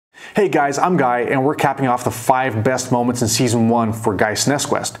Hey guys, I'm Guy, and we're capping off the 5 best moments in Season 1 for Guy's SNES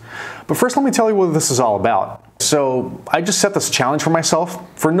Quest. But first, let me tell you what this is all about. So, I just set this challenge for myself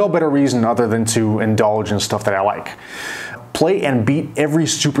for no better reason other than to indulge in stuff that I like. Play and beat every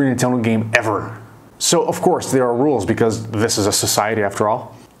Super Nintendo game ever. So, of course, there are rules because this is a society after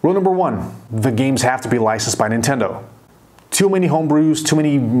all. Rule number 1, the games have to be licensed by Nintendo. Too many homebrews, too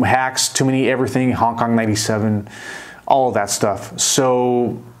many hacks, too many everything, Hong Kong 97, all of that stuff.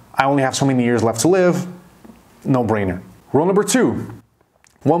 So, I only have so many years left to live, no brainer. Rule number 2,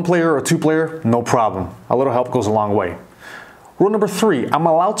 1 player or 2 player, no problem. A little help goes a long way. Rule number 3, I'm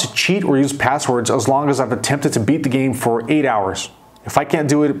allowed to cheat or use passwords as long as I've attempted to beat the game for 8 hours. If I can't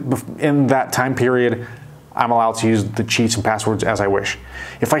do it in that time period, I'm allowed to use the cheats and passwords as I wish.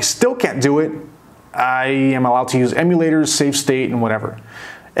 If I still can't do it, I am allowed to use emulators, save state, and whatever.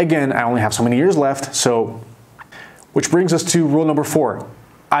 Again, I only have so many years left, so... Which brings us to rule number 4.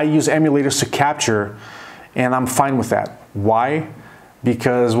 I use emulators to capture, and I'm fine with that. Why?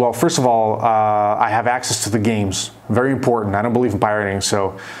 Because, well, first of all, I have access to the games. Very important. I don't believe in pirating,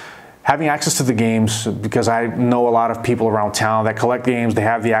 so having access to the games, because I know a lot of people around town that collect games, they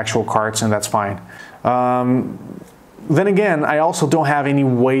have the actual carts, and that's fine. Then again, I also don't have any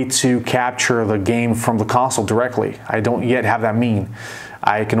way to capture the game from the console directly. I don't yet have that mean.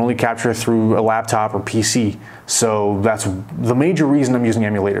 I can only capture it through a laptop or PC. So that's the major reason I'm using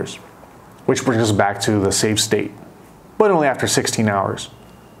emulators. Which brings us back to the save state. But only after 16 hours.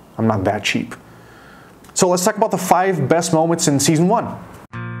 I'm not that cheap. So let's talk about the 5 best moments in Season 1.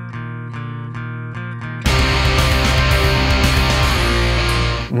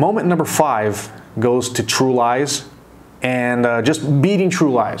 Moment number 5 goes to True Lies and just beating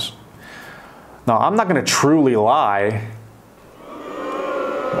True Lies. Now, I'm not going to truly lie,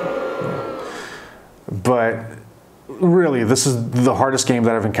 but really, this is the hardest game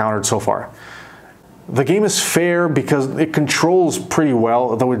that I've encountered so far. The game is fair because it controls pretty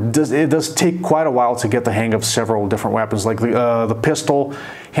well, though it does take quite a while to get the hang of several different weapons. Like the pistol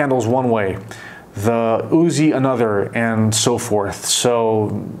handles one way, the Uzi another, and so forth. So,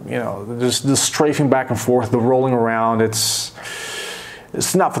 you know, just the strafing back and forth, the rolling around, it's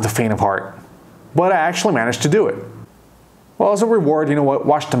not for the faint of heart. But I actually managed to do it. Well, as a reward, you know what,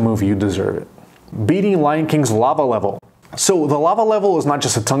 watch the movie, you deserve it. Beating Lion King's lava level. So the lava level is not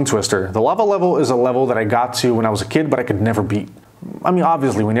just a tongue twister. The lava level is a level that I got to when I was a kid, but I could never beat. I mean,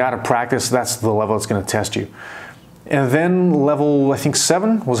 obviously, when you're out of practice, that's the level that's going to test you. And then level, I think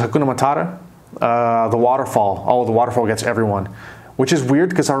 7 was Hakuna Matata. The waterfall. Oh, the waterfall gets everyone. Which is weird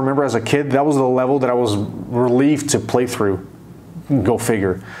because I remember as a kid, that was the level that I was relieved to play through. Go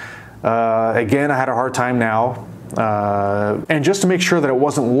figure. Again, I had a hard time now. And just to make sure that it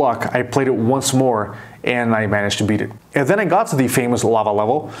wasn't luck, I played it once more and I managed to beat it. And then I got to the famous lava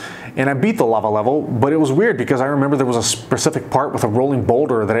level and I beat the lava level, but it was weird because I remember there was a specific part with a rolling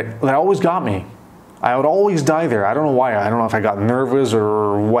boulder that always got me. I would always die there. I don't know why. I don't know if I got nervous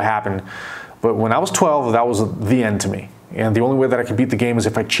or what happened. But when I was 12, that was the end to me. And the only way that I could beat the game is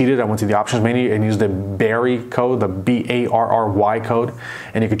if I cheated. I went to the options menu and used the Barry code, the B-A-R-R-Y code,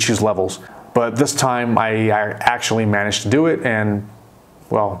 and you could choose levels. But this time I actually managed to do it, and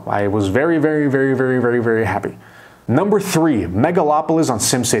well, I was very, very, very, very, very, very happy. Number 3, Megalopolis on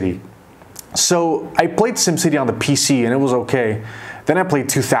SimCity. So I played SimCity on the PC and it was okay. Then I played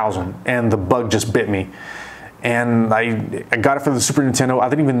 2000 and the bug just bit me. And I got it for the Super Nintendo. I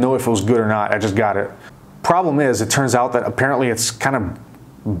didn't even know if it was good or not. I just got it. Problem is, it turns out that apparently it's kind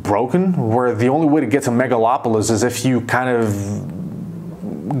of broken, where the only way to get to Megalopolis is if you kind of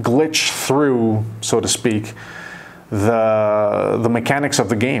glitch through, so to speak, the mechanics of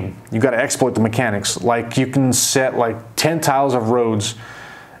the game. You got to exploit the mechanics. Like you can set like 10 tiles of roads,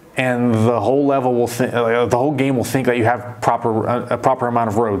 and the whole level will the whole game will think that you have a proper amount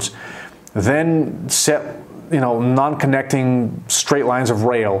of roads. Then set, you know, non-connecting straight lines of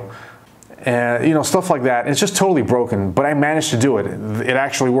rail, and you know, stuff like that. It's just totally broken. But I managed to do it. It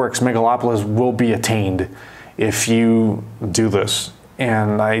actually works. Megalopolis will be attained if you do this.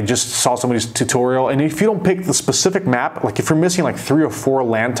 And I just saw somebody's tutorial, and if you don't pick the specific map, like if you're missing like 3 or 4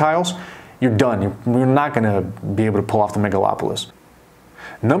 land tiles, you're done. You're not gonna be able to pull off the Megalopolis.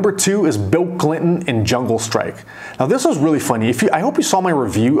 Number 2 is Bill Clinton in Jungle Strike. Now this was really funny. I hope you saw my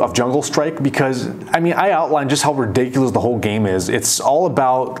review of Jungle Strike because, I mean, I outlined just how ridiculous the whole game is. It's all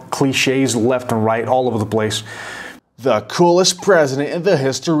about cliches left and right all over the place. The coolest president in the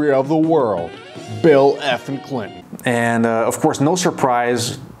history of the world, Bill effing Clinton. And of course, no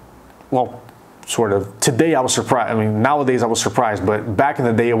surprise, well, sort of. Today I was surprised. I mean, nowadays I was surprised, but back in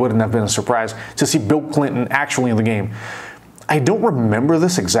the day it wouldn't have been a surprise to see Bill Clinton actually in the game. I don't remember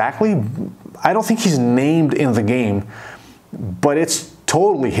this exactly. I don't think he's named in the game, but it's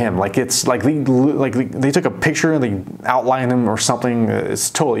totally him. Like it's like they took a picture and they outlined him or something. It's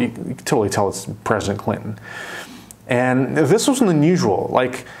totally, you can totally tell it's President Clinton. And this wasn't unusual.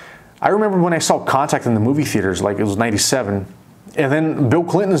 Like I remember when I saw Contact in the movie theaters, like it was '97, and then Bill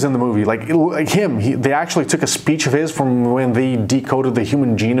Clinton is in the movie. Like him, they actually took a speech of his from when they decoded the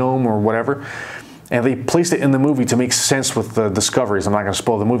human genome or whatever, and they placed it in the movie to make sense with the discoveries. I'm not going to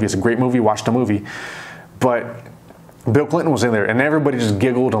spoil the movie. It's a great movie. Watch the movie. But Bill Clinton was in there, and everybody just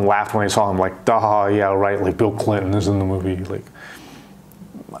giggled and laughed when they saw him. Like, ah, yeah, right. Like Bill Clinton is in the movie. Like,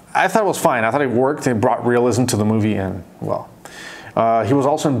 I thought it was fine. I thought it worked. It brought realism to the movie, and well, he was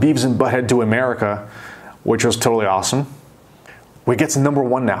also in Beavis and Butthead Do America, which was totally awesome. We get to number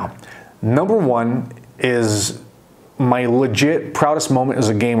one now. Number one is my legit proudest moment as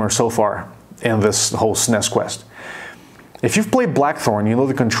a gamer so far in this whole SNES quest. If you've played Blackthorn, you know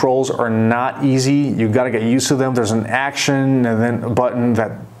the controls are not easy. You've got to get used to them. There's an action and then a button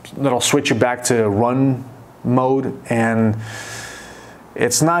that'll switch you back to run mode, and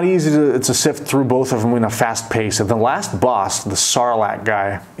it's not easy to sift through both of them in a fast pace. And the last boss, the Sarlacc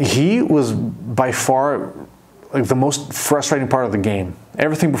guy, he was by far like the most frustrating part of the game.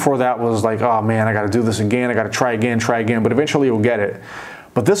 Everything before that was like, oh man, I got to do this again. I got to try again, but eventually you'll get it.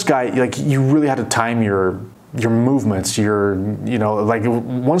 But this guy, like, you really had to time your movements, like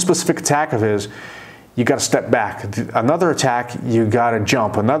one specific attack of his, you got to step back. Another attack, you got to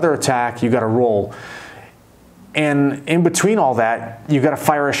jump. Another attack, you got to roll. And in between all that, you got to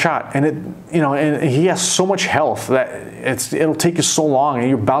fire a shot. And and he has so much health that it'll take you so long, and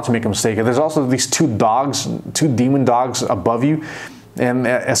you're about to make a mistake. And there's also these two demon dogs above you, and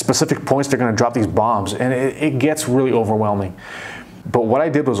at specific points they're going to drop these bombs, and it gets really overwhelming. But what I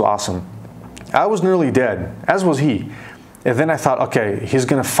did was awesome. I was nearly dead, as was he. And then I thought, okay, he's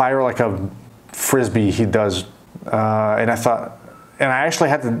going to fire like a frisbee he does. And I actually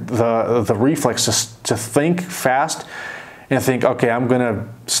had the reflex to think fast and think, okay, I'm going to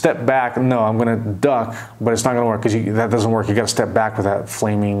step back. No, I'm going to duck, but it's not going to work because that doesn't work. You got to step back with that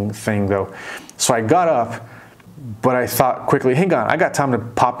flaming thing, though. So I got up, but I thought quickly, hang on, I got time to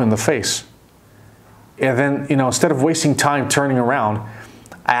pop him in the face. And then, instead of wasting time turning around,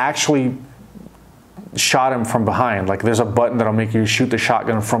 I actually shot him from behind. Like there's a button that'll make you shoot the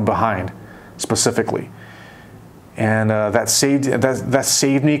shotgun from behind, specifically. And that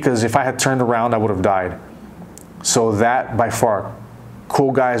saved me, because if I had turned around, I would have died. So that, by far,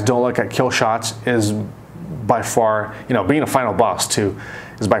 cool guys don't look at kill shots is by far, being a final boss too,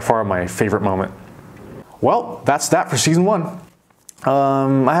 is by far my favorite moment. Well, that's that for season 1.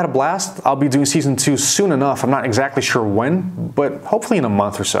 I had a blast. I'll be doing season 2 soon enough. I'm not exactly sure when, but hopefully in a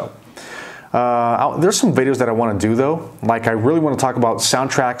month or so. There's some videos that I want to do though. Like I really want to talk about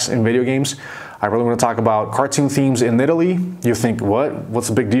soundtracks in video games. I really want to talk about cartoon themes in Italy. You think, what? What's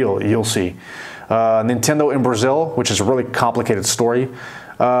the big deal? You'll see. Nintendo in Brazil, which is a really complicated story.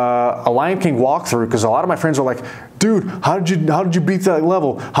 A Lion King walkthrough, because a lot of my friends are like, dude, how did you beat that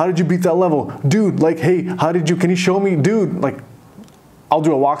level? How did you beat that level? Dude, like, hey, can you show me? Dude, like, I'll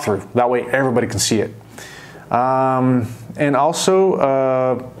do a walkthrough. That way everybody can see it. And also,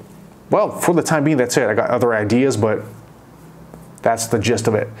 well, for the time being, that's it. I got other ideas, but that's the gist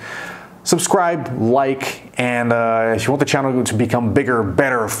of it. Subscribe, like, and if you want the channel to become bigger,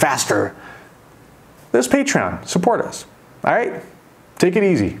 better, faster, there's Patreon. Support us. All right? Take it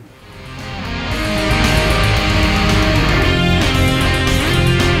easy.